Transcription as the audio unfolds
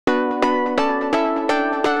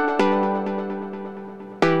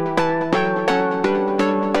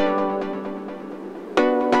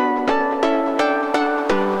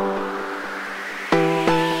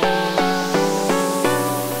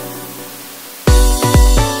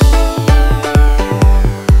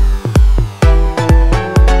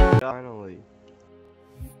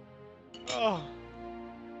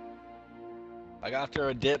throw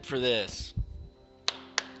a dip for this.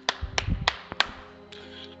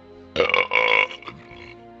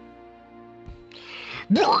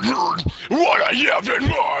 What I have in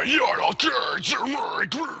my yard, I'll catch my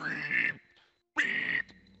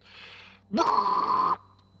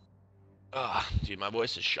dude, my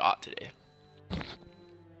voice is shot today.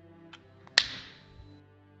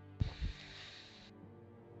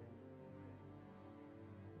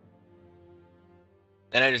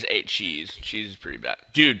 And I just ate cheese. Cheese is pretty bad.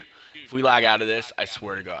 Dude, if we lag out of this, I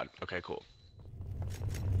swear to God. Okay, cool.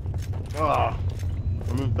 Ah,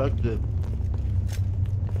 I'm infected.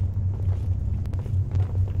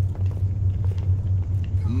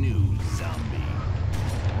 New zombie.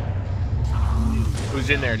 Who's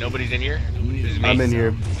in there? Nobody's in here? This is me. I'm in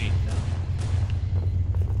here.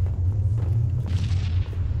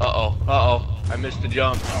 Uh-oh. Uh-oh. I missed the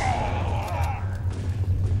jump.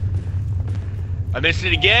 I missed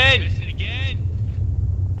it again!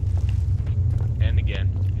 And again.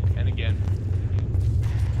 And again.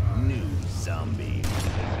 New zombie.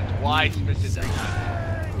 Twice, missed it 3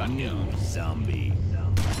 times. New zombie.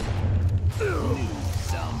 New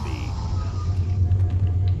zombie.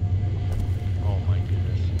 Oh my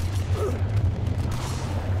goodness.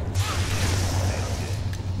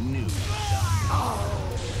 New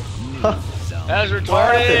zombie. New zombie. That was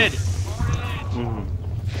retarded!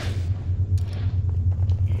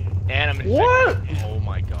 And I'm infected. What? Oh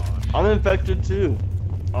my god. I'm infected too.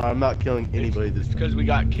 Oh, I'm not killing anybody this time. Because we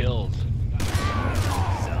got kills.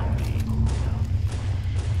 Zombie.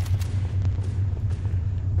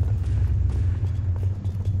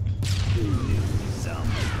 New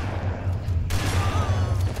zombie.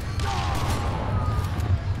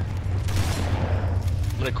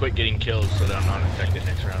 I'm gonna quit getting kills so that I'm not infected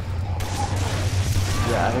next round.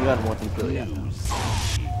 Yeah, I haven't gotten one kill yet. New zombie.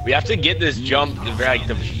 We have to get this jump like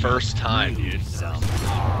the first time, dude. Zombie.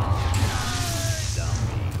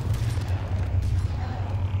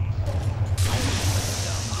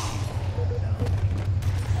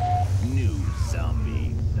 New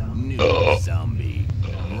zombie. New zombie.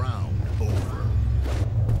 Round over.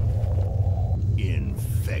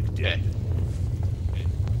 Infected. Okay.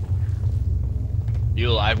 You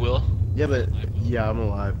alive, Will? Yeah, but yeah, I'm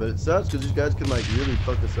alive. But it sucks because these guys can like really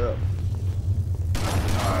fuck us up.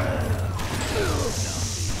 I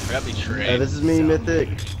got betrayed. Hey, this is me, Mythic.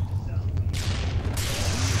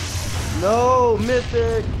 No,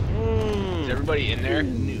 Mythic. Is everybody in there?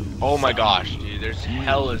 Oh my gosh, dude, there's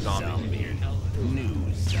hella zombies in here.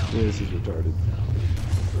 New Yeah, zombie. this is retarded.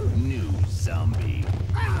 New zombie.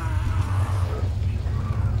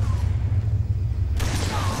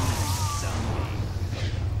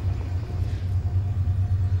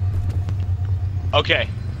 Okay,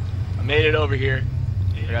 I made it over here.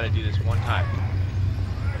 I gotta do this one time.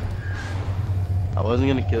 I wasn't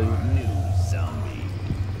gonna kill you. New zombie.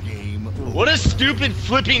 Game over. What a stupid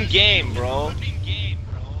flipping game, bro.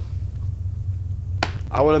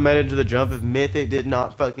 I would have made it to the jump if Mythic did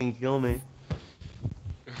not fucking kill me.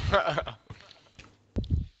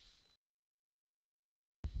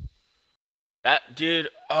 That dude,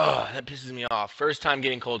 oh, that pisses me off. First time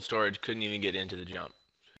getting cold storage, couldn't even get into the jump.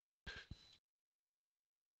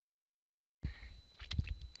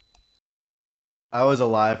 I was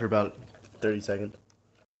alive for about 30 seconds.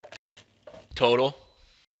 Total?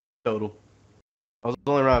 Total. I was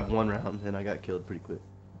only alive 1 round and I got killed pretty quick.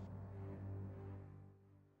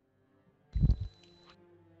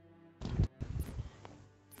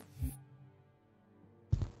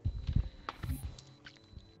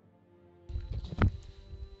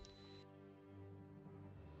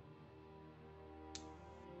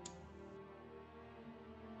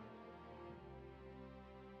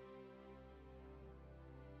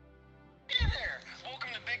 Hey there!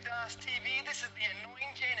 Welcome to Big Doss TV. This is the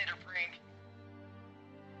annoying janitor prank.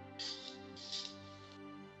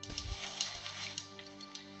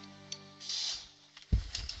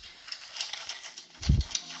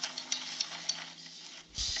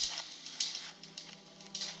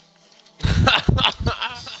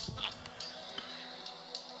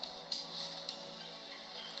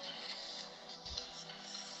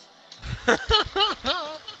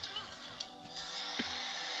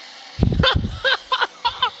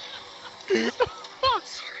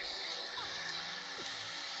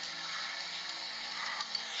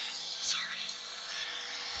 Sorry.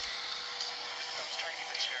 I was trying to get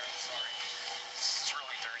the chair. I'm sorry. It's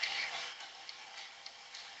really dirty.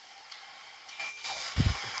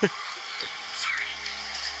 Sorry.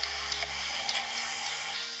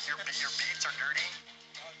 Your beats are dirty?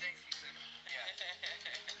 Oh, thanks, you said. Yeah.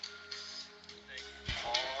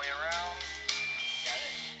 All the way around. Got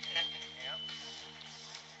it. Yep.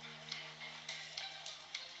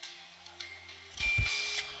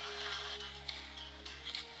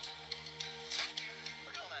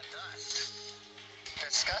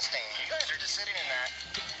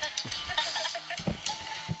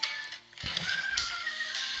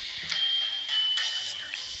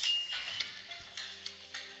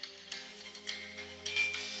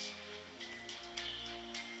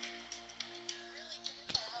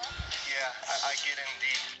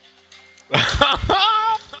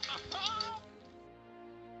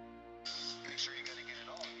 sure you gotta get it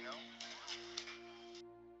all, you know?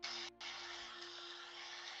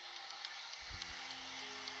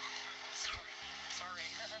 Sorry.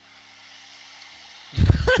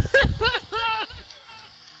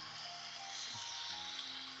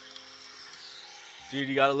 Dude,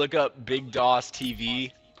 you gotta look up Big DOS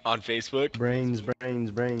TV on Facebook Brains.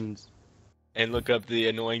 and look up the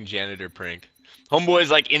annoying janitor prank.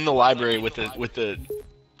 Homeboy's like in the library with the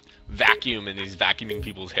vacuum and he's vacuuming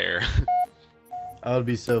people's hair. I would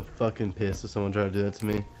be so fucking pissed if someone tried to do that to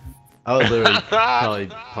me. I would literally probably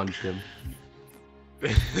punch him.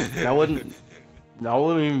 That wouldn't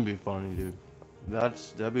even be funny, dude.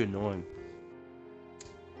 That'd be annoying.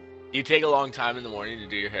 You take a long time in the morning to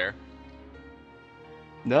do your hair.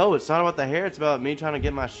 No, it's not about the hair. It's about me trying to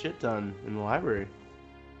get my shit done in the library.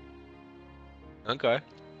 Okay.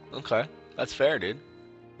 That's fair, dude.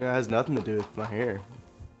 Yeah, it has nothing to do with my hair.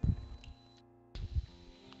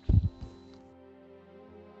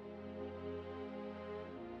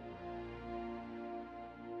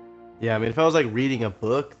 Yeah, I mean, if I was like reading a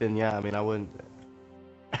book, then yeah, I mean, I wouldn't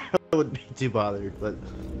be too bothered. But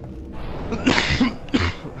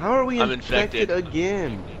how are we I'm infected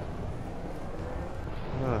again?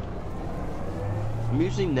 I'm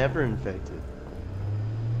usually never infected.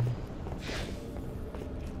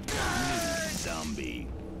 New zombie.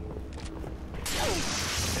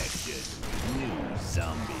 Infected. New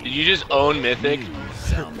zombie. Did you just own Mythic? New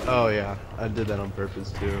zombie. Oh yeah, I did that on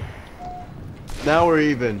purpose too. Now we're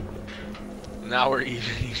even. Now we're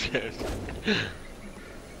even.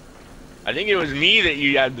 I think it was me that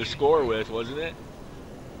you had the score with, wasn't it?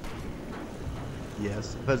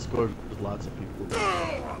 Yes, I've had scores with lots of people.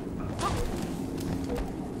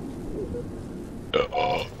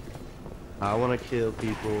 I want to kill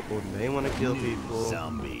people, they want to kill New people.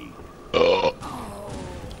 zombie. New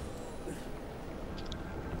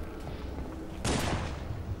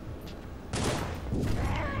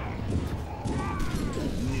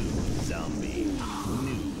zombie.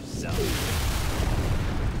 New zombie.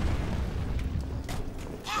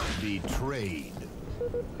 Betrayed.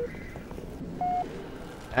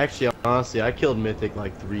 Actually, honestly, I killed Mythic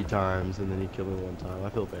like 3 times, and then he killed me 1 time. I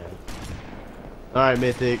feel bad. Alright,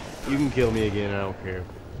 Mythic, you can kill me again, I don't care.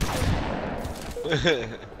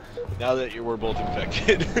 Now that we're both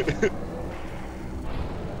infected.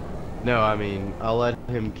 No, I mean, I'll let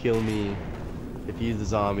him kill me if he's a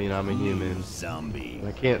zombie and I'm a human. Zombie. And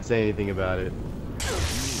I can't say anything about it.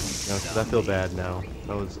 No, 'cause I feel bad now.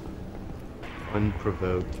 That was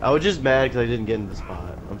unprovoked. I was just mad because I didn't get in the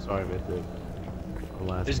spot. I'm sorry, Mythic.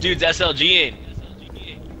 This dude's SLGing.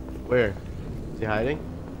 Where? Is he hiding?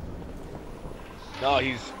 No,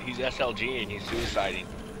 he's SLGing. He's suiciding.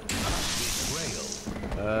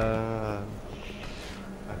 Betrayal.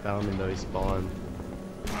 I found him though. He spawned.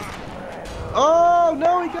 Oh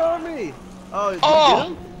no! He got me. Oh! Did you get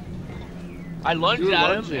him? I lunged You were at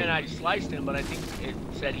lunging. him and I sliced him, but I think it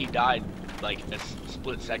said he died like a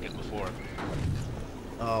split second before.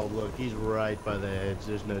 Oh look, he's right by the edge.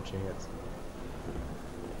 There's no chance.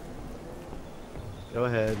 Go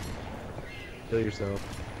ahead. Kill yourself.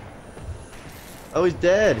 Oh, he's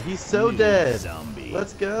dead. He's so New dead. Zombie.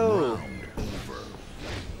 Let's go. Round over.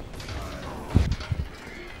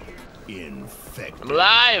 Infected. I'm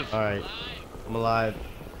alive! Alright. I'm alive.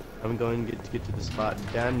 I'm going to get to the spot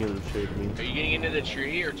Daniel showed me. Are you getting into the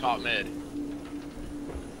tree or top mid?